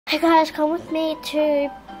Hey guys, come with me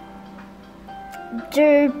to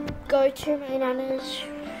go to my nana's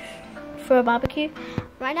for a barbecue.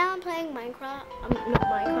 Right now I'm playing Minecraft. Not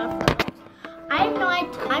Minecraft.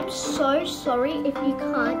 I'm so sorry if you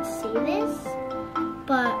can't see this,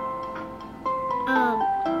 but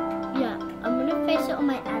yeah, I'm gonna face it on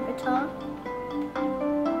my avatar.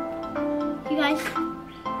 You guys,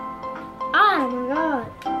 oh my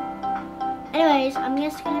god. Anyways, I'm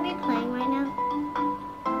just gonna be playing right now.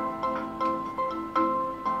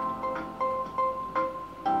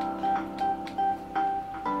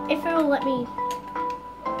 If it will let me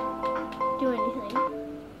do anything.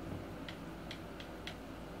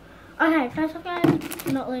 Okay, first off guys, it's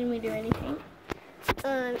not letting me do anything.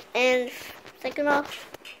 And second off,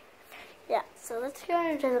 yeah, so let's go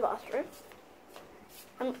into the bathroom.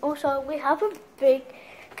 And also we have a big,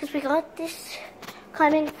 because we got this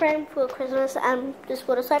climbing frame for Christmas and this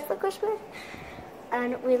water slide for Christmas.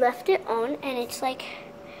 And we left it on and it's like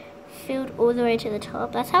filled all the way to the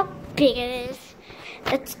top. That's how big it is.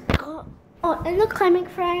 It's got, in the climbing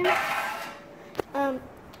frame,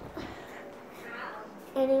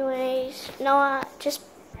 anyways, Noah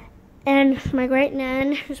and my great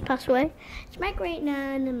nan who's passed away. It's my great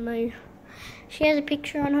nan and she has a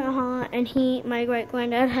picture on her heart, and my great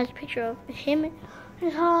granddad has a picture of him on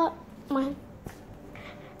his heart. My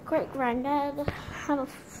great granddad this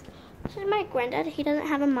is my granddad. He doesn't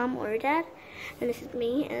have a mum or a dad, and this is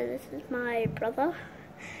me, and this is my brother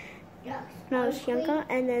when I was younger,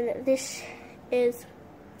 and then this is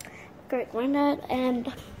great granddad,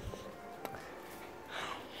 and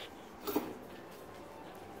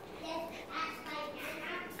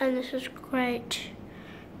this is great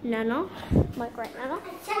nana, my great nana.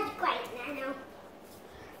 It says great nana.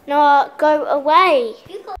 No, go away.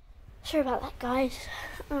 Sorry about that, guys.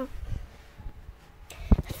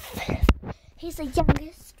 He's the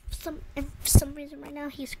youngest. For some reason right now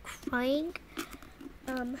he's crying.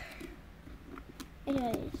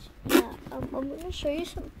 Anyways, yeah, I'm gonna show you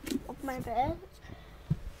some of my beds.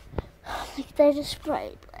 Like, they're just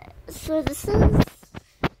bright. So this is,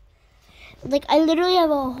 like, I literally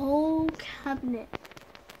have a whole cabinet.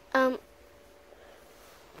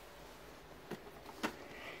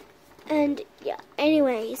 And yeah,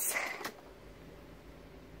 anyways,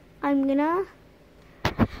 I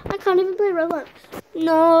can't even play Roblox.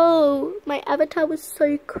 No, my avatar was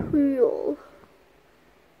so cool.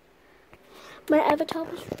 My avatar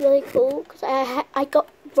was really cool because I got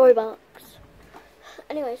Robux.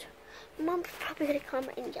 Anyways, Mom's probably gonna come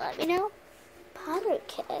and yell at me now, but I don't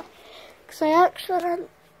care because I accidentally,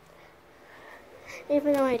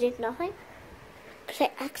 even though I did nothing, because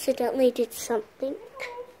I accidentally did something.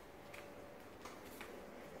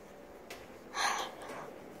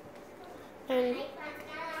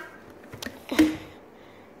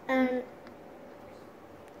 And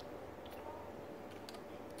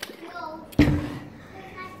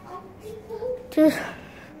just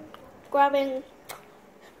grabbing.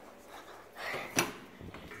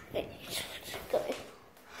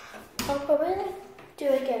 I'll probably do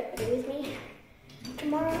a get ready with me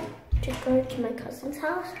tomorrow to go to my cousin's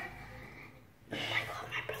house. Oh my god,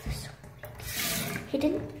 my brother's so late. He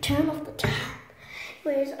didn't turn off the tap.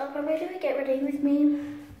 Anyways, I'll probably do a get ready with me.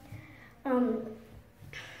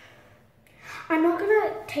 I'm not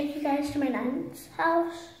gonna take you guys to my nan's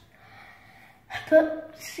house,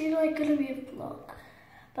 but it's like gonna be a vlog.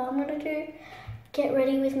 But I'm gonna do get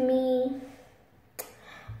ready with me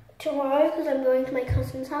tomorrow because I'm going to my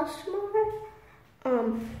cousin's house tomorrow.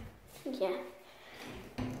 Yeah.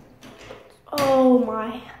 Oh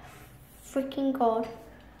my freaking god.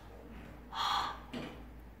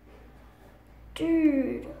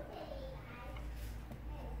 Dude.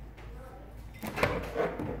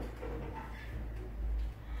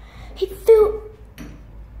 He filled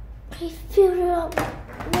it up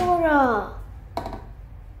with water.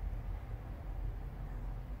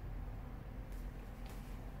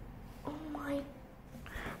 Oh my.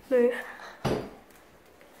 Move.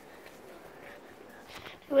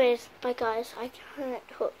 Anyways, bye guys, I can't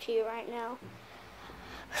talk to you right now.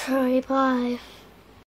 Sorry, bye.